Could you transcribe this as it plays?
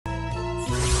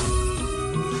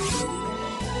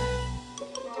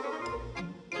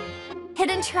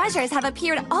Hidden treasures have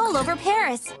appeared all over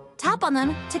Paris. Tap on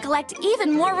them to collect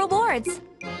even more rewards.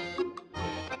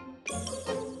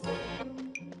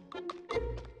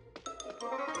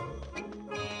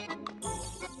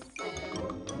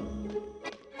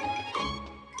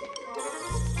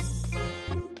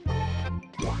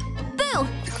 Boo!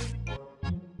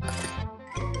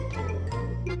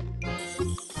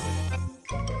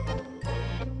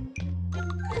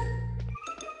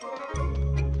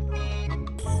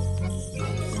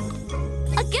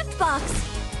 A gift box!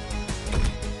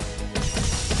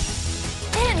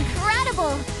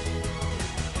 Incredible!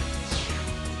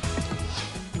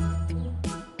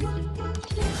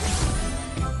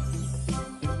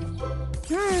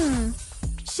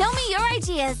 Show me your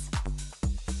ideas.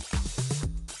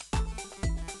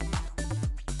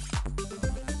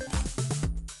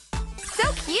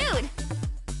 So cute!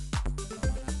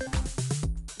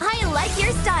 I like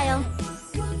your style.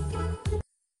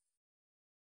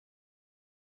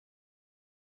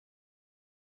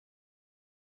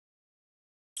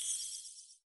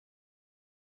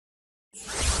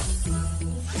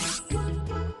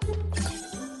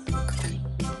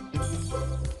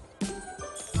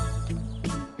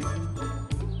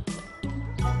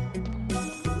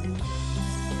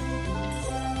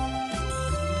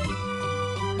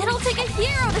 It'll take a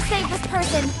hero to save this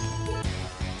person.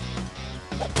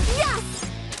 Yes!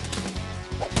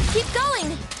 Keep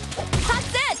going.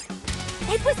 That's it.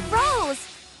 It was Rose.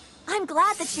 I'm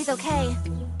glad that she's okay.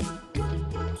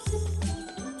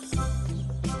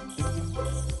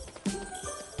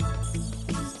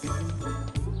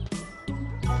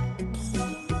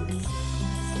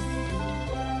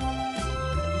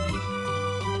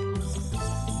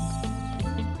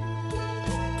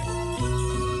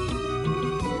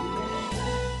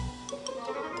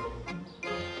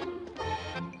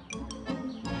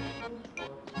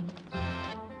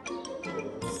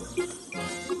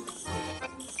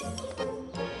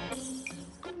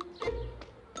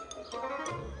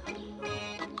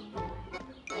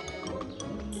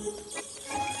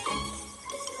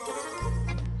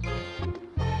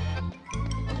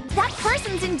 That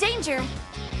person's in danger.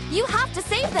 You have to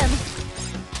save them.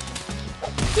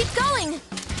 Keep going.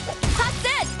 That's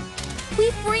it.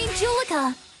 We freed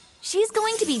Julika. She's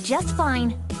going to be just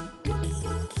fine.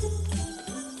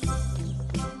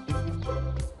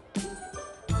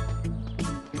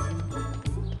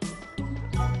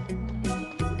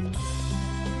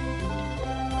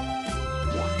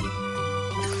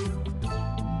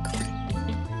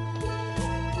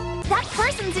 That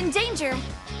person's in danger.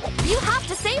 You have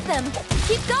to save them.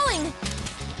 Keep going.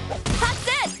 That's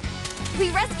it. We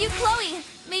rescued Chloe.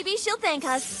 Maybe she'll thank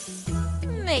us.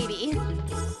 Maybe.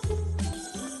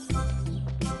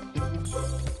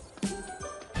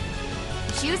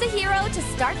 Choose a hero to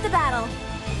start the battle.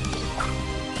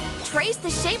 Trace the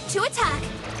shape to attack.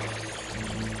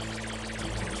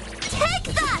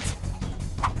 Take that!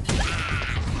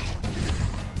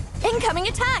 Incoming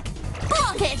attack.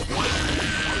 Block it.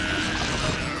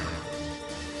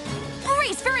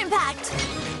 Brace for impact!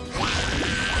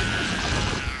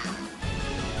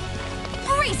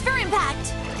 Brace for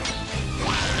impact!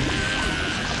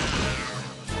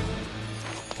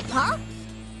 Huh?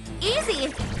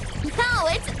 Easy! Now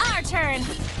it's our turn!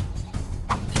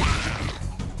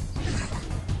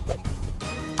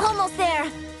 Almost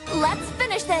there! Let's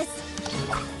finish this!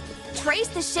 Trace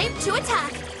the shape to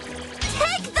attack!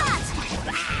 Take that!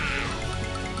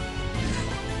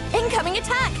 Incoming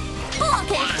attack! Block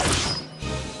it!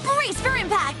 Brace for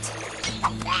impact!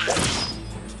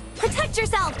 Protect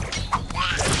yourself!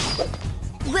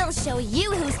 We'll show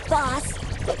you who's boss!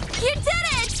 You did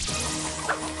it!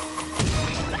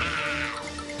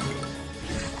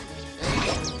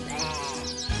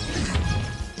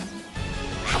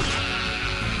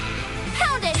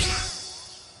 Pound it!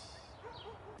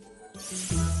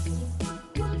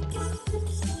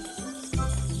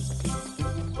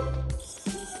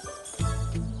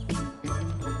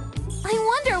 I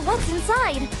wonder what's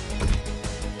inside.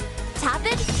 Tap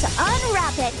it to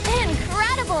unwrap it.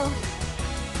 Incredible!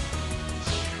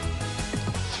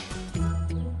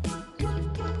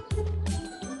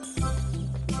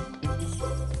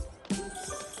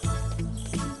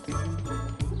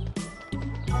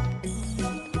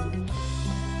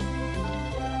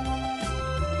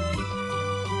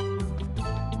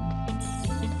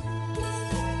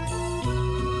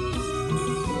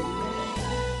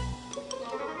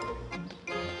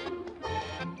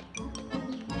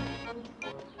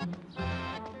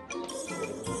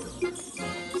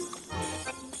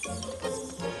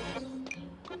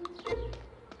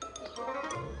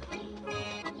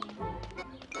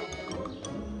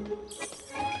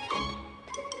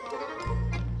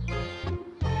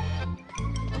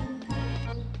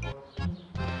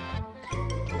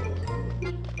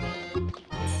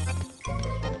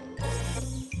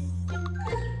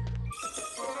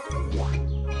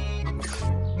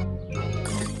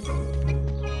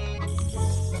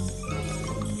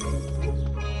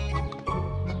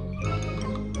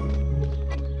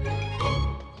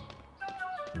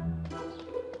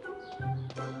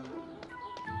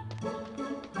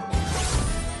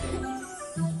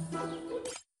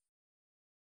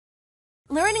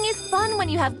 Learning is fun when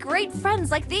you have great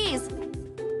friends like these.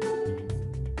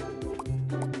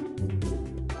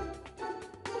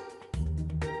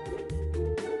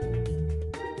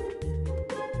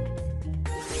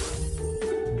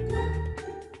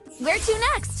 Where to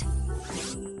next?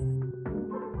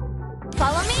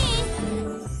 Follow me!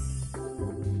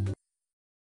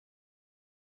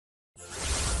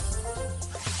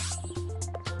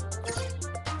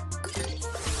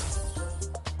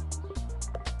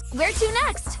 Where to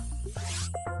next?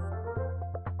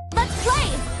 Let's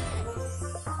play!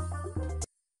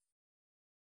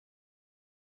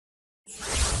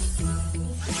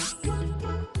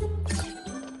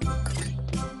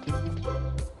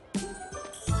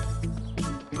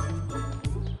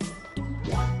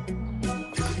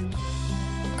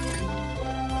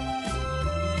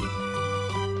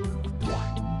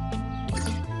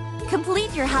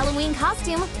 Complete your Halloween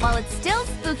costume while it's still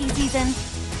spooky season.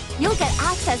 You'll get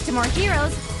access to more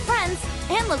heroes, friends,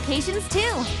 and locations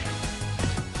too.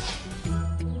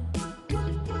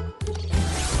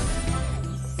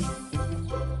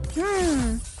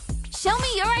 Show me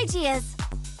your ideas.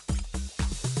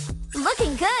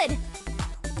 Looking good.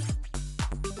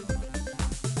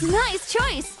 Nice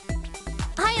choice.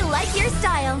 I like your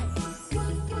style.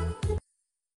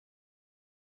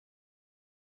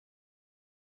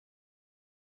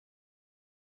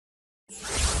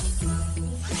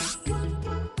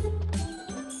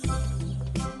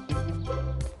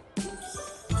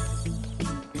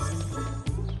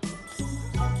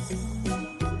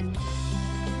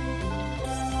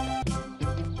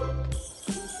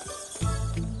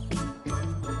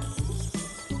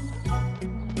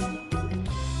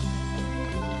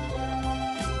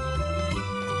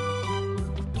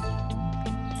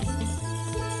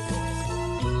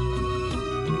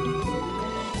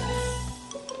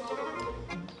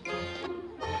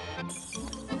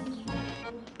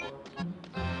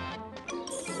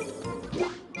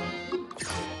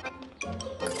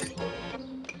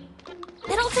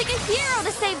 It'll take a hero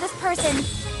to save this person.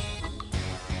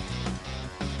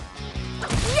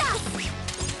 Yes!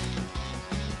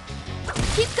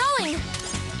 Keep going.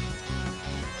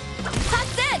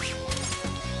 That's it.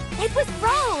 It was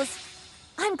Rose.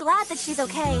 I'm glad that she's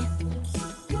okay.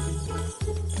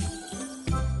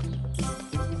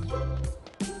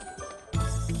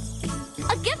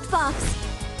 A gift box.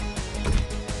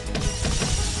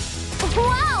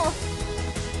 Wow!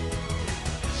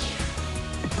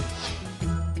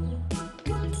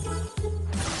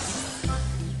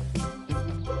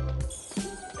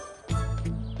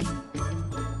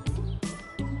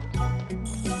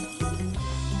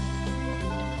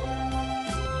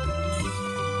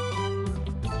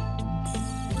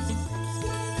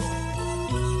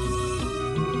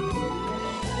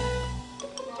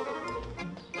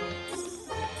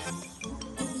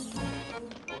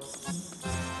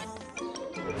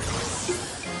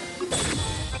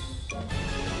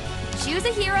 Choose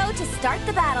a hero to start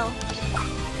the battle.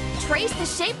 Trace the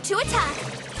shape to attack.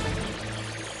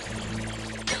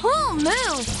 Cool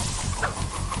move!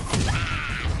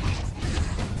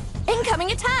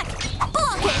 Incoming attack!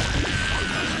 Block it!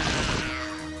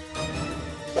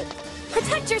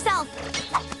 Protect yourself!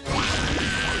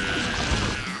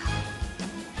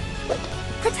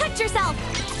 Protect yourself!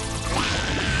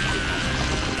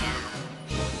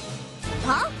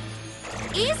 Huh?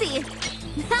 Easy!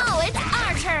 Now it's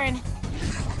our turn!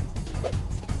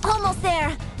 Almost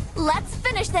there! Let's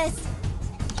finish this!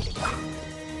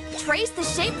 Trace the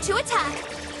shape to attack!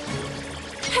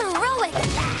 Heroic!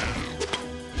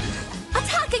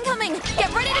 Attack incoming!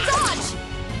 Get ready to dodge!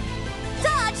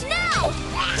 Dodge now!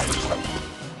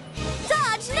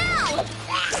 Dodge now!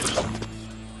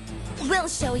 We'll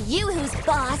show you who's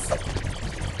boss!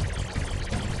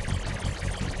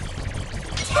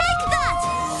 Take that!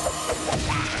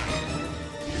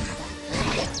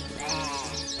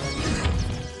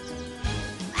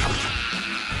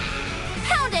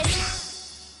 Pound it!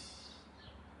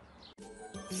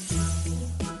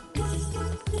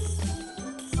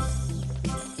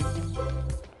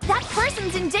 That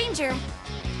person's in danger!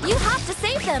 You have to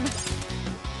save them!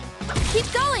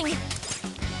 Keep going!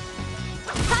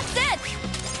 That's it!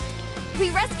 We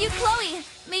rescued Chloe!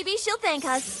 Maybe she'll thank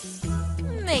us.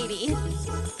 Maybe.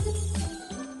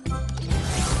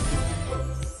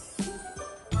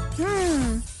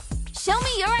 Show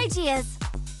me your ideas.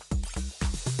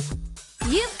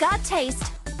 You've got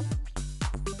taste.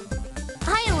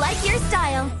 I like your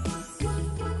style.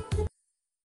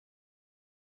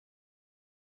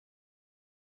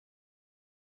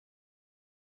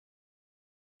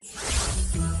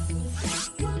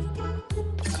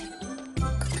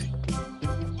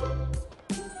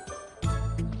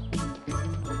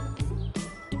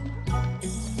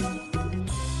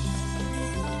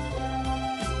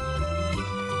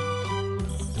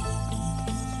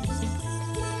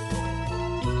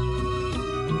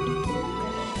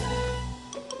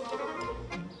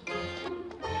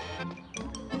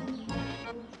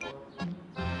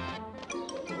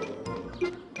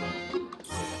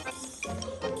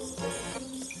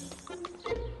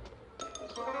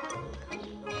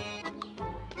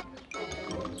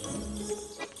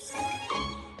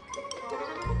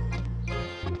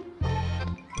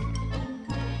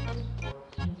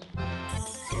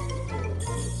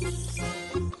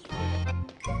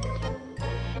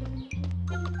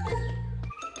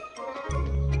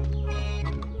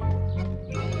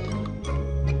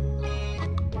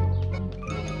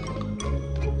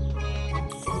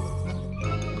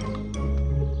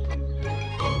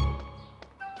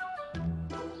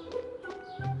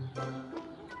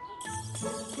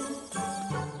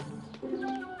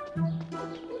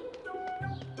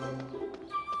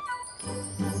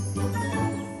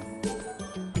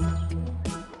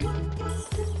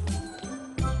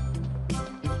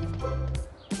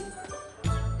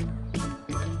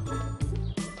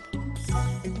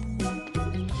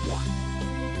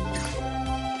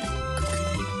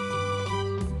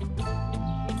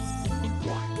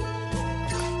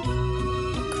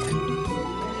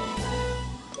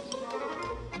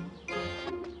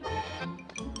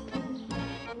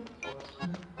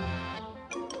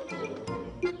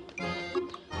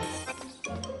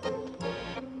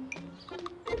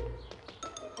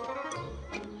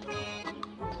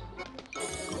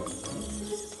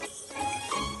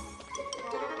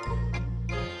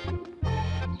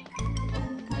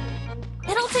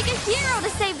 take a hero to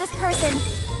save this person!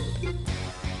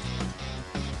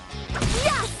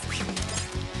 Yes!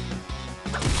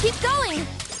 Keep going!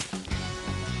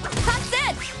 That's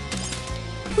it!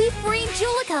 We freed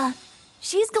Juleka!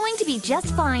 She's going to be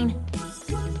just fine.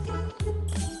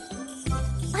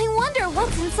 I wonder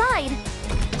what's inside.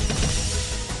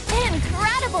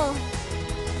 Incredible!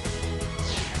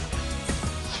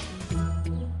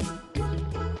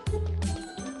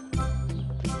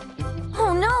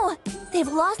 Oh no! They've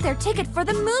lost their ticket for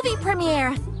the movie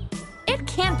premiere! It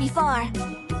can't be far.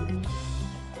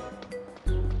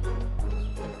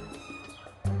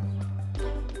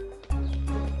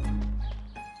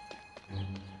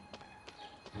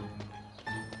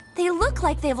 They look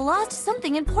like they've lost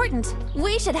something important.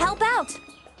 We should help out.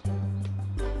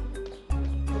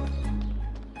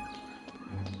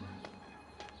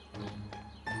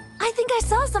 I think I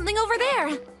saw something over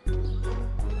there.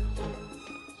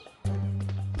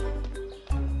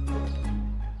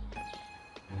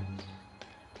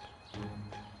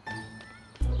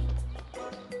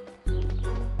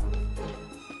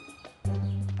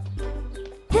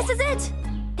 This is it!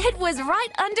 It was right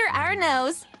under our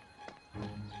nose.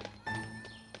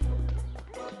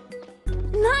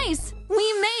 Nice!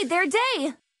 We made their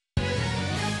day!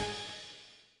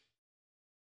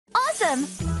 Awesome!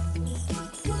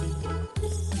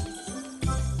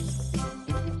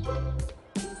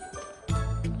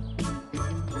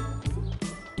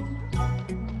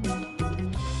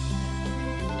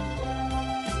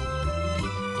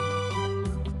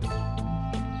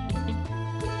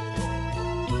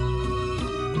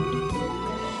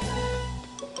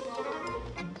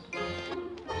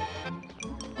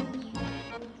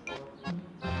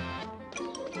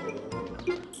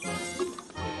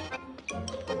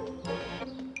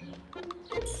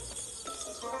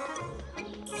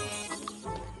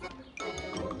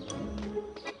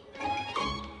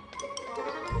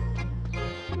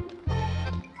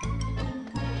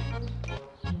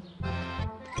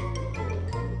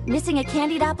 Missing a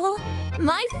candied apple?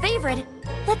 My favorite!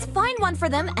 Let's find one for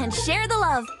them and share the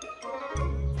love!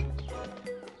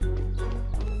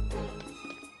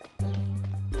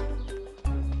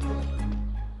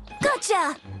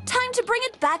 Gotcha! Time to bring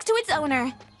it back to its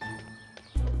owner!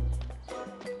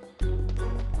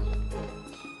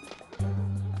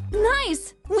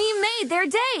 Nice! We made their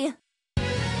day!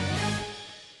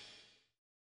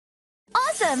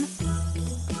 Awesome!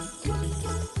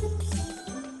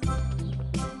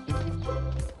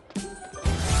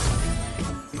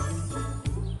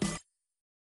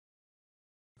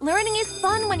 Learning is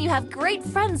fun when you have great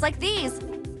friends like these.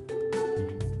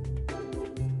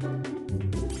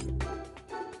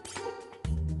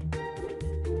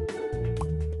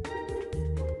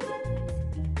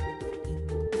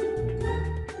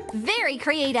 Very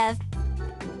creative.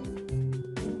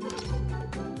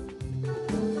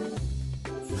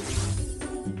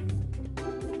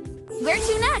 Where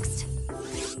to next?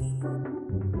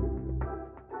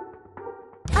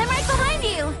 I'm right behind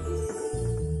you!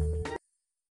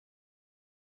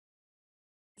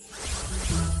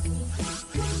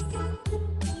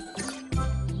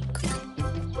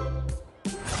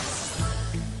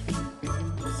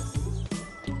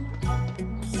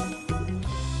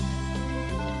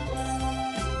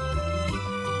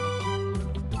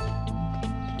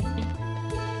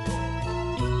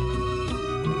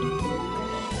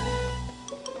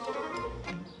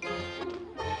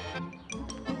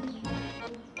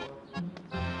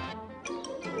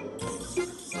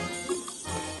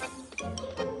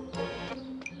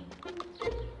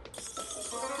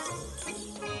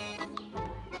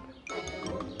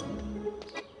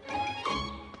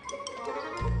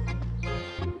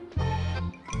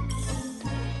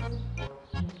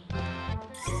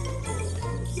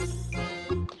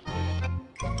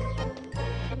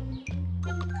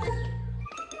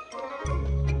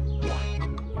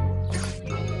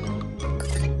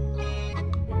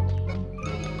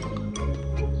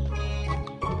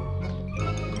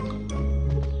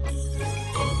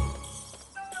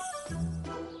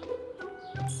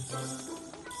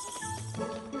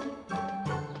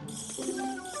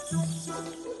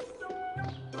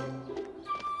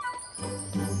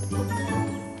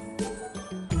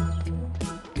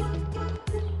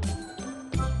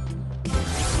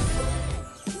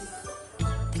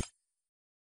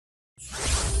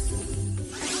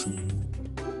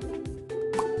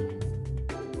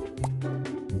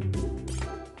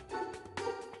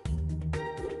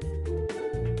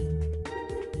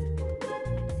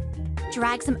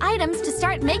 Drag some items to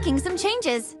start making some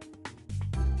changes.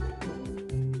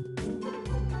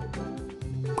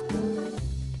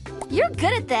 You're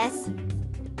good at this.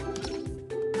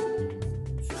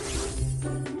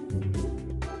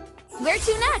 Where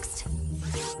to next?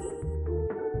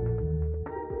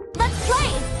 Let's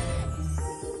play!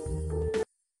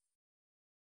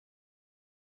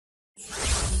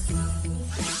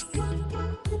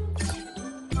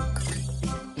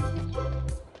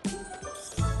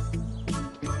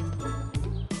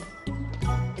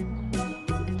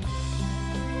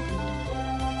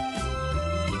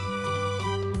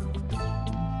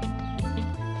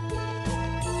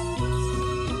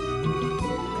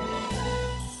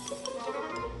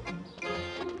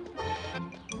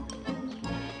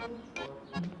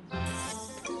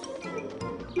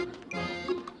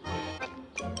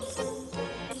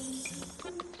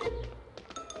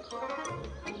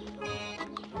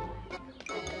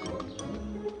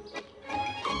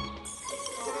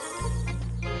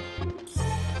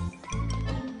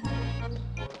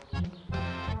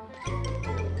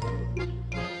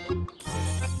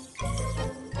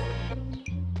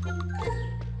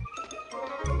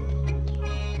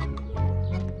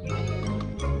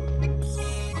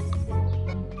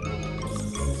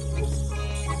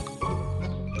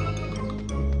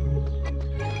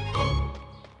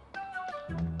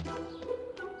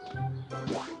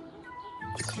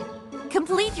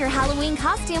 Complete your Halloween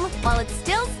costume while it's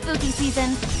still spooky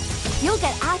season. You'll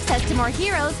get access to more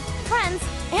heroes, friends,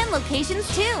 and locations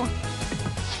too.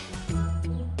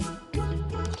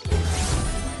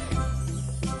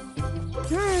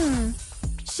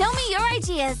 Show me your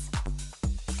ideas.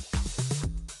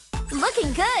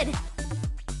 Looking good.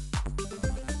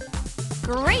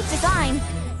 Great design.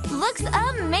 Looks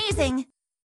amazing.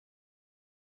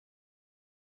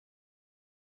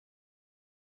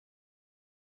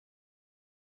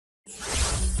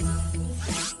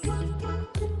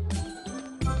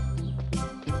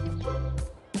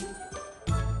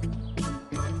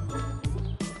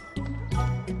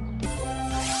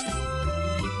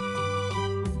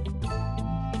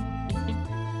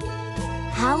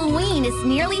 Halloween is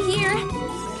nearly here.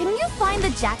 Can you find the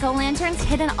jack-o'-lanterns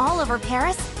hidden all over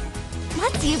Paris?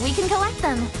 Let's see if we can collect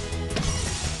them.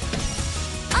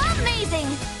 Amazing!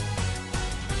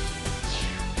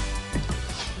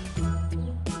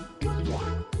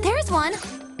 There's one.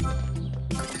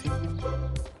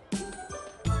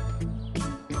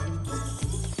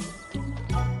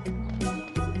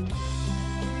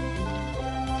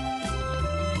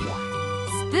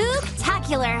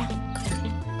 Spooktacular!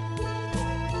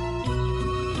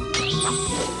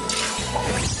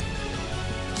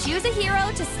 Choose a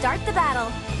hero to start the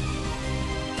battle.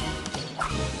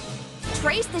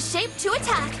 Trace the shape to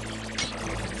attack.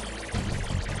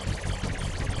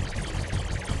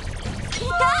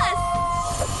 Yes!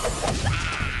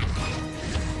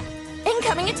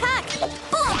 Incoming attack!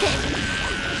 Block it!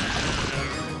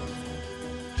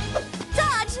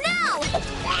 Dodge now!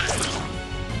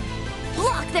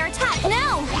 Block their attack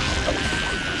now!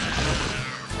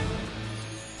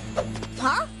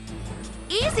 Huh?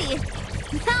 Easy!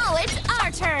 Now it's our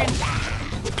turn!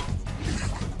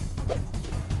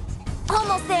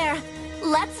 Almost there!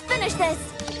 Let's finish this!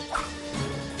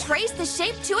 Trace the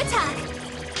shape to attack!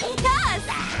 Yes!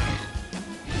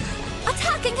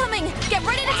 Attack incoming! Get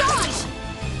ready to dodge!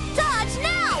 Dodge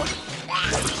now!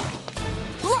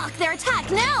 Block their attack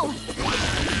now!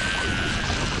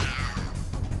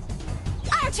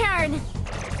 Our turn!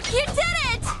 You did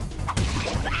it!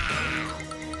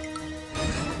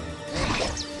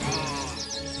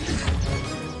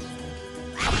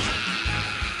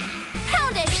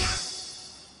 Pound it!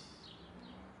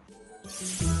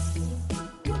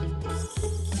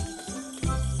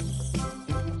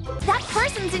 That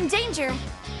person's in danger!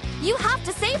 You have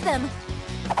to save them!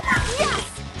 Yes!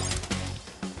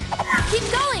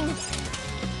 Keep going!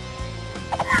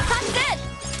 That's it!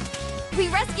 We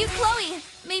rescued Chloe!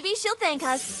 Maybe she'll thank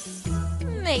us.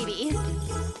 Maybe.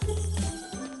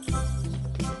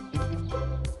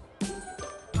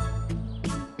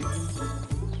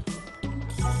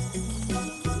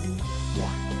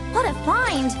 What a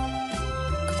find!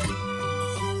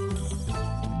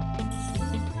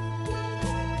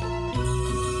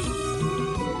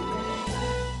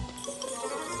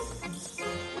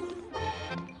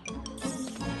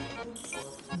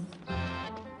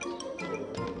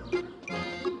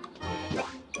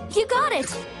 You got it!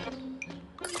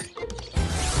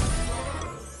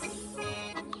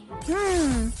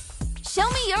 Show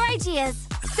me your ideas!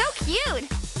 So cute!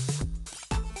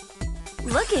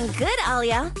 Looking good,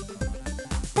 Alia!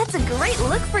 That's a great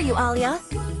look for you, Alia!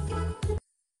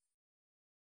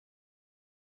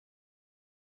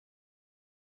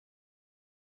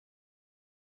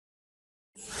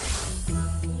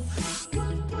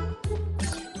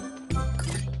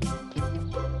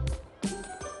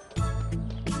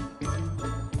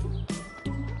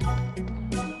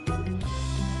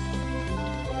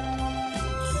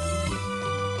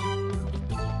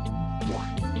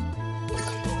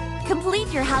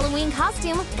 Complete your Halloween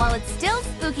costume while it's still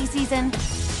spooky season.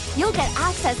 You'll get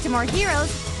access to more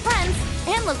heroes, friends,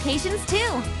 and locations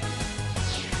too.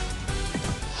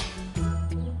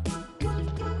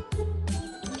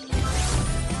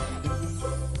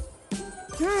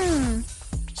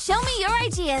 Show me your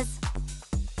ideas.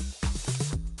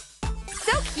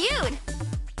 So cute!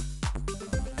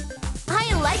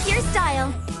 I like your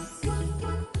style.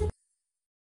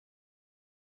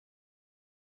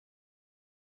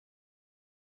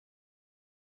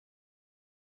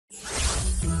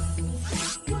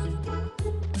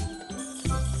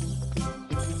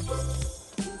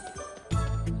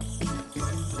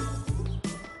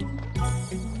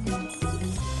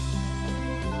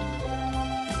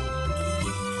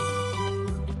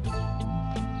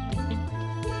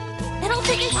 It'll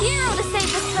take a hero to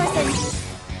save this person.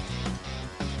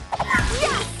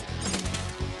 Yes!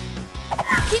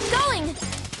 Keep going!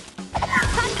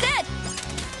 That's it!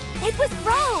 It was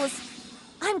Rose!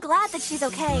 I'm glad that she's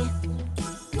okay.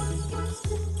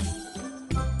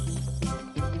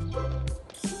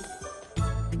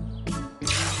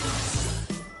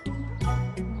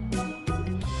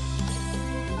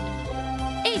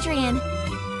 Adrien.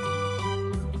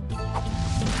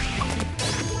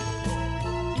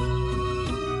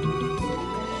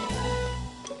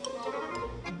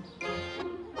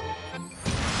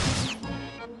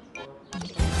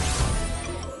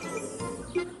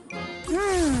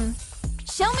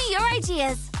 Show me your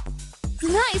ideas.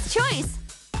 Nice choice.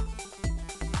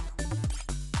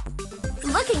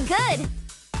 Looking good.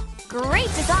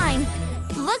 Great design.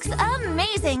 Looks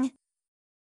amazing.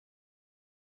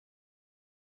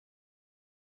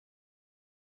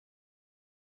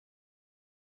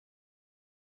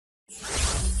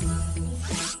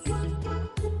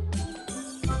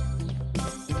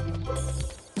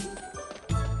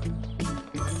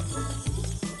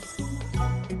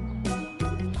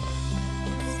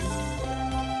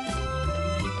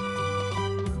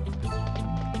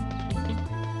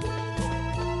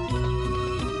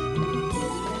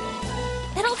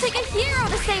 It'll take a hero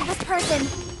to save this person.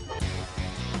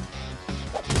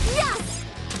 Yes!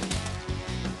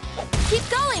 Keep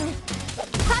going.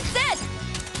 That's it.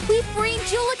 We freed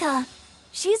Juleka.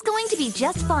 She's going to be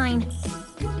just fine.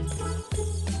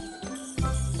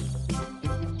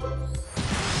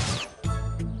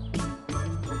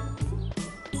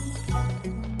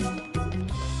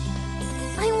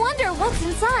 I wonder what's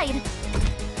inside.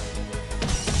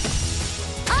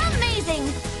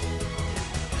 Amazing!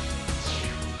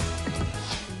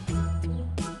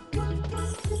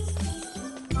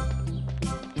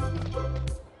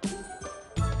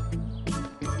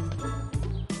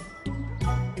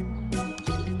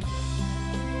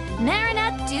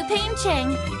 Marinette Dupain-Cheng.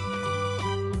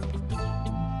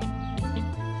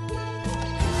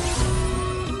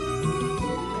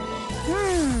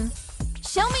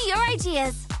 Show me your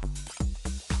ideas.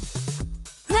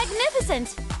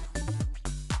 Magnificent.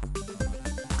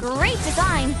 Great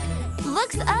design.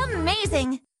 Looks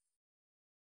amazing.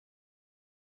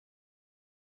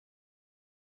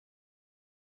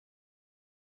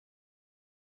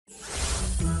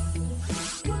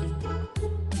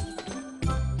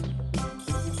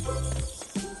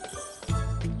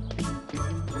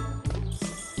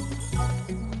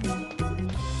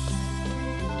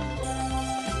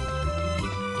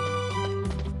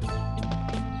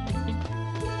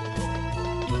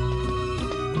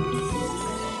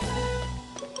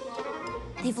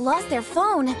 They've lost their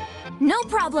phone. No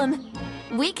problem.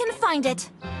 We can find it.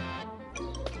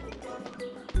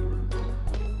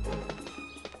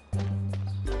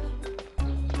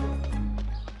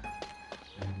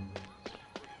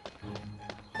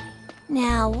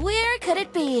 Now, where could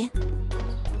it be?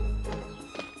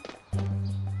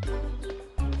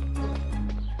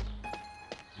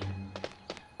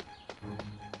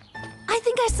 I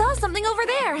think I saw something over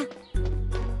there.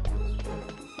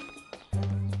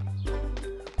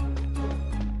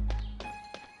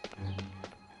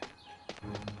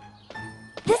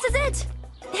 This is it!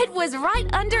 It was right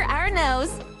under our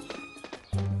nose.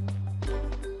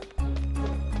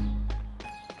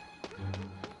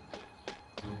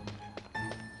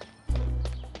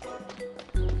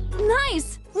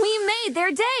 Nice! We made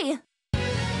their day!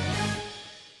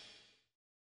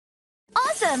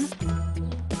 Awesome!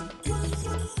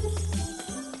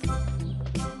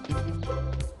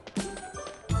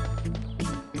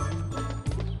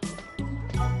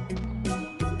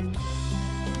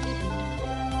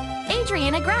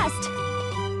 Adrien Agreste.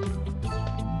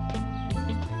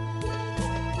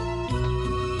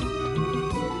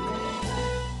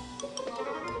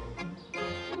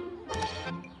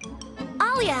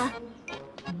 Alia.